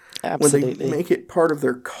checkbox, Absolutely. when they make it part of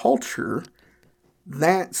their culture,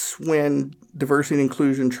 that's when diversity and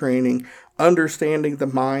inclusion training, understanding the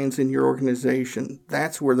minds in your organization,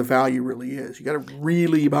 that's where the value really is. You got to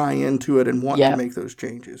really buy into it and want to make those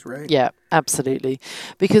changes, right? Yeah, absolutely.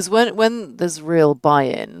 Because when there's real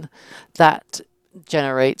buy-in, that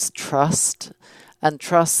generates trust, and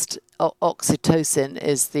trust, oxytocin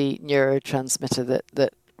is the neurotransmitter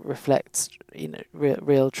that reflects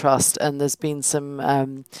real trust. And there's been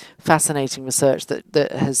some fascinating research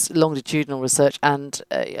that has longitudinal research and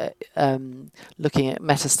looking at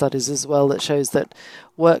meta studies as well that shows that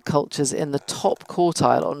work cultures in the top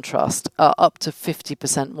quartile on trust are up to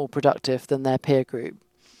 50% more productive than their peer group.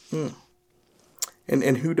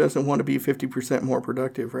 And who doesn't want to be 50% more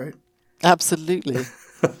productive, right? Absolutely.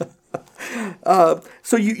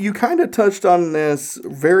 So you kind of touched on this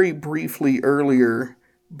very briefly earlier,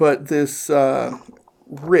 but this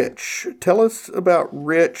rich. Tell us about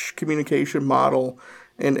rich communication model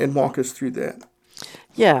and walk us through that.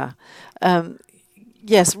 Yeah.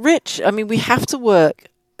 Yes, rich. I mean, we have to work.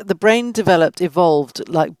 The brain evolved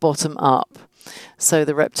like bottom up. So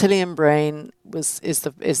the reptilian brain is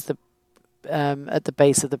the at the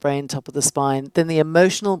base of the brain, top of the spine. Then the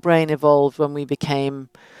emotional brain evolved when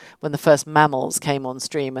the first mammals came on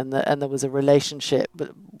stream, and there was a relationship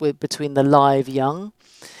between the live young,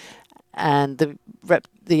 and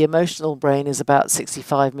the emotional brain is about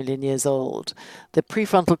 65 million years old. The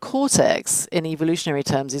prefrontal cortex, in evolutionary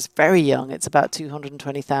terms, is very young. It's about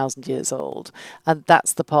 220,000 years old, and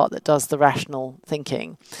that's the part that does the rational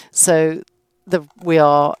thinking. So we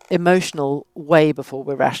are emotional way before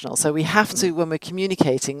we're rational. So we have to, when we're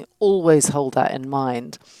communicating, always hold that in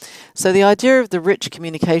mind. So the idea of the rich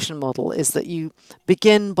communication model is that you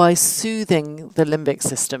begin by soothing the limbic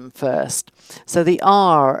system first. So the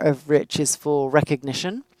R of rich is for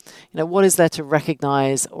recognition. What is there to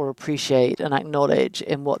recognize or appreciate and acknowledge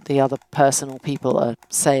in what the other person or people are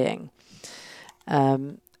saying?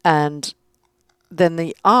 And then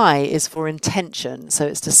the I is for intention, so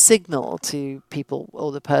it's to signal to people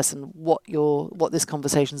or the person what this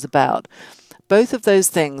conversation's about. Both of those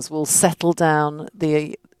things will settle down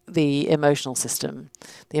the emotional system,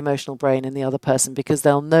 the emotional brain in the other person, because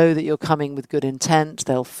they'll know that you're coming with good intent.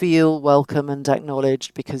 They'll feel welcome and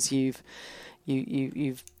acknowledged because you've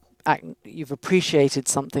appreciated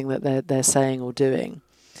something that they're saying or doing.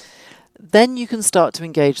 Then you can start to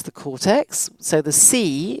engage the cortex. So the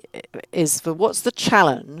C is for what's the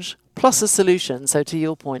challenge plus a solution. So to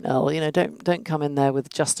your point, Elle, don't come in there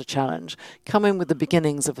with just a challenge. Come in with the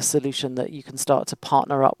beginnings of a solution that you can start to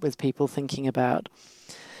partner up with people thinking about.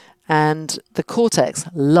 And the cortex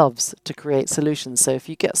loves to create solutions. So if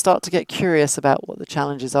you start to get curious about what the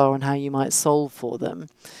challenges are and how you might solve for them,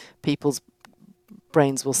 people's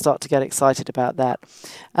brains will start to get excited about that.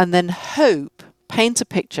 And then hope, paint a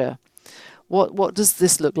picture. What does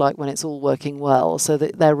this look like when it's all working well? So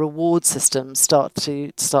that their reward systems start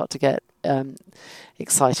to get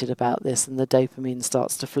excited about this, and the dopamine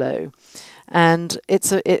starts to flow. And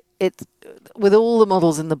it with all the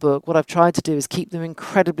models in the book, what I've tried to do is keep them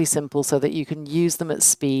incredibly simple so that you can use them at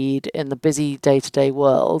speed in the busy day-to-day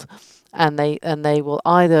world, and they will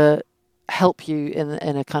either help you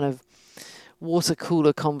in a kind of water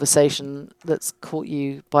cooler conversation that's caught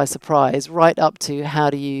you by surprise, right up to how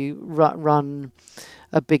do you run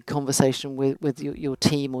a big conversation with your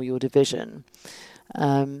team or your division,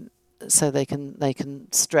 so they can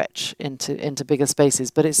stretch into bigger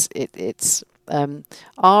spaces. But it's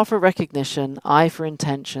R for recognition, I for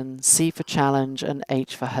intention, C for challenge, and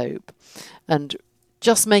H for hope. And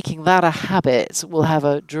just making that a habit will have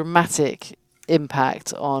a dramatic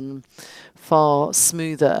impact on far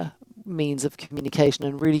smoother means of communication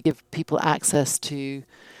and really give people access to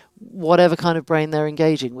whatever kind of brain they're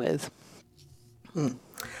engaging with.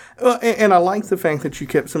 Well, and I like the fact that you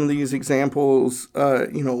kept some of these examples,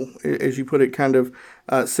 as you put it, kind of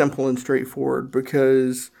simple and straightforward,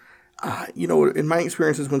 because, in my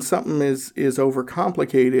experiences, when something is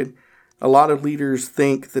overcomplicated, a lot of leaders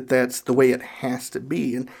think that that's the way it has to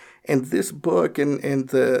be. And this book and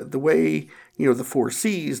the way, the 4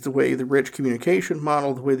 C's, the way the rich communication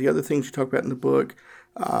model, the way the other things you talk about in the book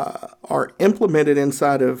are implemented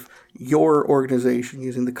inside of your organization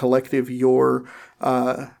using the collective your,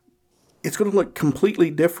 it's going to look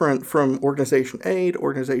completely different from organization A to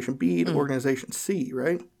organization B to organization C,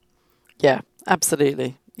 right? Yeah,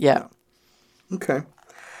 absolutely. Yeah. Okay.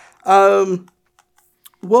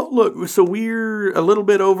 Well, look, so we're a little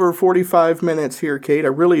bit over 45 minutes here, Kate. I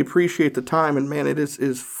really appreciate the time, and man, it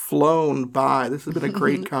is flown by. This has been a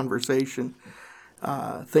great conversation.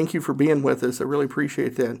 Thank you for being with us. I really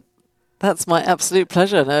appreciate that. That's my absolute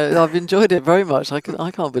pleasure. No, I've enjoyed it very much. I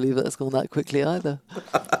can't believe that it's gone that quickly either.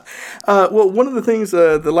 Well, one of the things, one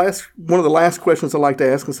of the last questions I like to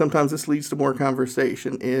ask, and sometimes this leads to more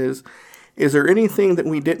conversation, is there anything that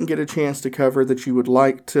we didn't get a chance to cover that you would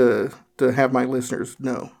like to have my listeners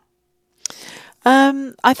know?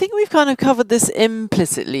 I think we've kind of covered this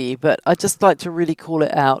implicitly, but I'd just like to really call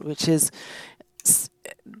it out, which is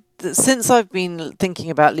since I've been thinking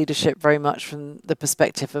about leadership very much from the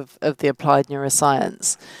perspective of the applied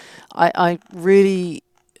neuroscience, I really,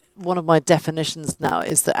 one of my definitions now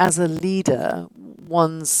is that as a leader,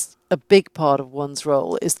 a big part of one's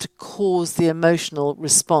role is to cause the emotional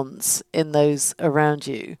response in those around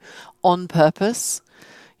you on purpose,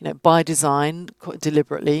 by design, quite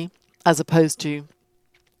deliberately, as opposed to,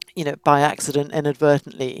 by accident,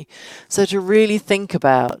 inadvertently. So to really think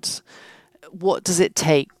about what does it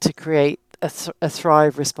take to create a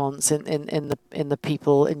thrive response in the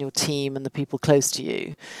people in your team and the people close to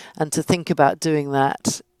you, and to think about doing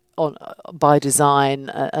that by design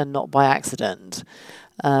and not by accident,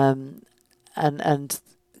 and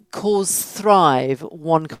cause thrive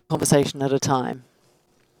one conversation at a time.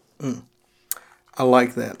 I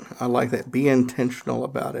like that. Be intentional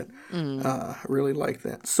about it. I really like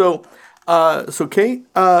that. So Kate,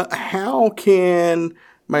 how can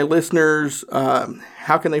my listeners,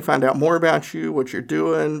 how can they find out more about you, what you're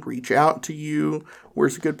doing, reach out to you?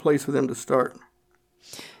 Where's a good place for them to start?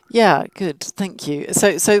 Yeah, good. Thank you.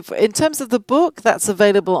 So in terms of the book, that's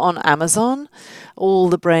available on Amazon, All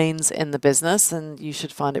the Brains in the Business, and you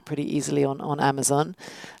should find it pretty easily on Amazon.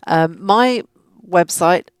 My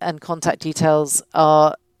website and contact details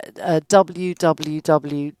are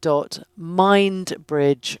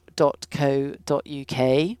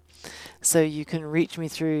www.mindbridge.co.uk. So you can reach me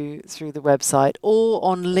through the website or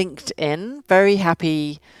on LinkedIn. Very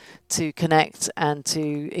happy to connect and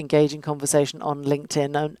to engage in conversation on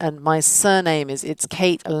LinkedIn. And my surname it's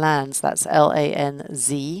Kate Lanz. That's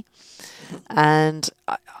Lanz. And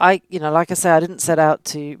I like I say, I didn't set out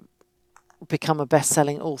to become a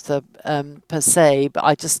best-selling author per se, but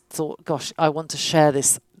I just thought, gosh, I want to share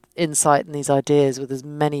this insight and these ideas with as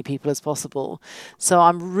many people as possible. So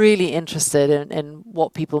I'm really interested in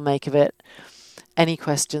what people make of it, any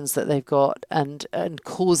questions that they've got, and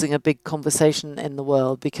causing a big conversation in the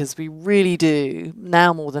world, because we really do,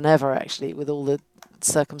 now more than ever actually, with all the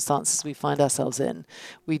circumstances we find ourselves in,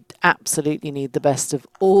 we absolutely need the best of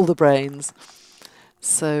all the brains.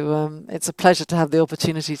 So it's a pleasure to have the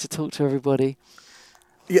opportunity to talk to everybody.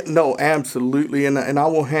 Yeah, no, absolutely, and I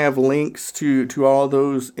will have links to all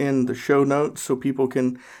those in the show notes, so people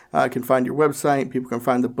can find your website. People can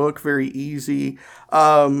find the book very easy.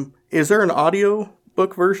 Is there an audio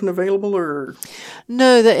book version available, or?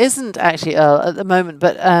 No, there isn't actually at the moment,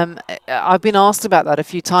 but I've been asked about that a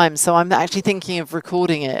few times, so I'm actually thinking of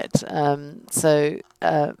recording it. So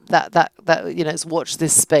that it's watch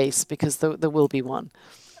this space, because there will be one.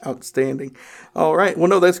 Outstanding. All right. Well,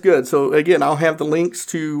 no, that's good. So again, I'll have the links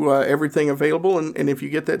to everything available, and if you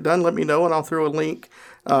get that done, let me know, and I'll throw a link.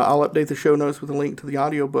 I'll update the show notes with a link to the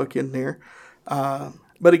audiobook in there.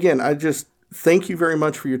 But again, I just thank you very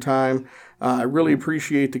much for your time. I really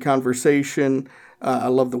appreciate the conversation. I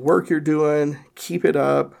love the work you're doing. Keep it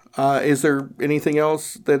up. Is there anything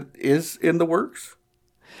else that is in the works?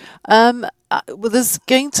 Well, there's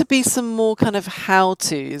going to be some more kind of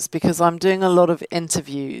how-tos, because I'm doing a lot of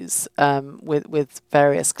interviews with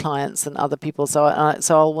various clients and other people. So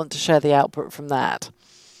I'll want to share the output from that.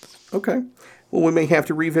 Okay. Well, we may have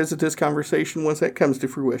to revisit this conversation once that comes to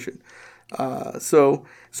fruition. So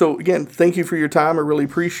again, thank you for your time. I really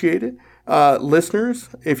appreciate it. Listeners,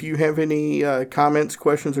 if you have any comments,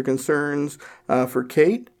 questions, or concerns for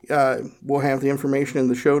Kate, we'll have the information in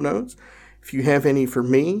the show notes. If you have any for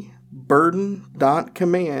me,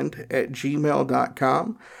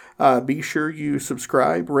 burden.command@gmail.com. Be sure you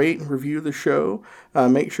subscribe, rate, and review the show.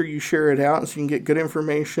 Make sure you share it out so you can get good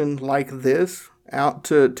information like this out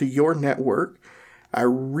to your network. I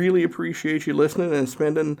really appreciate you listening and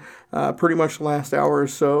spending pretty much the last hour or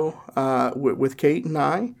so with Kate and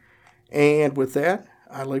I. And with that,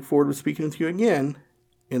 I look forward to speaking with you again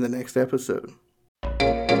in the next episode.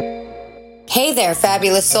 Hey there,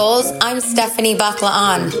 fabulous souls. I'm Stephanie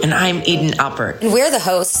Baklaan. And I'm Eden Alpert. And we're the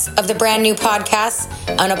hosts of the brand new podcast,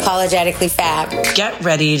 Unapologetically Fab. Get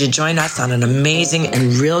ready to join us on an amazing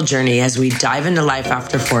and real journey as we dive into life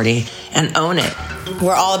after 40 and own it.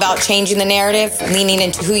 We're all about changing the narrative, leaning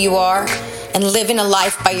into who you are, and living a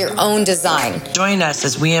life by your own design. Join us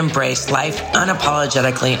as we embrace life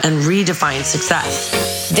unapologetically and redefine success.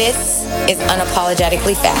 This is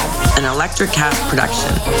Unapologetically Fab, an Electric Cast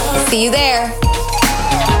production. See you there.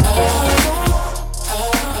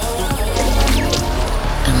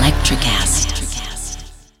 Electricast.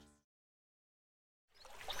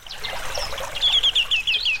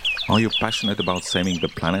 Are you passionate about saving the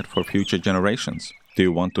planet for future generations? Do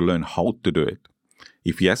you want to learn how to do it?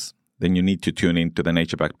 If yes, then you need to tune in to the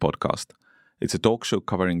Nature Backed podcast. It's a talk show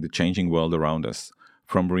covering the changing world around us,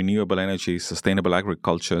 from renewable energy, sustainable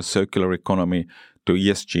agriculture, circular economy, to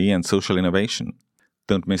ESG and social innovation.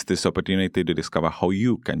 Don't miss this opportunity to discover how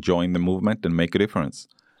you can join the movement and make a difference.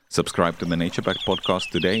 Subscribe to the Nature Back podcast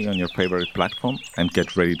today on your favorite platform and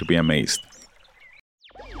get ready to be amazed.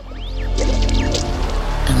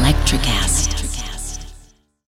 Electric acid.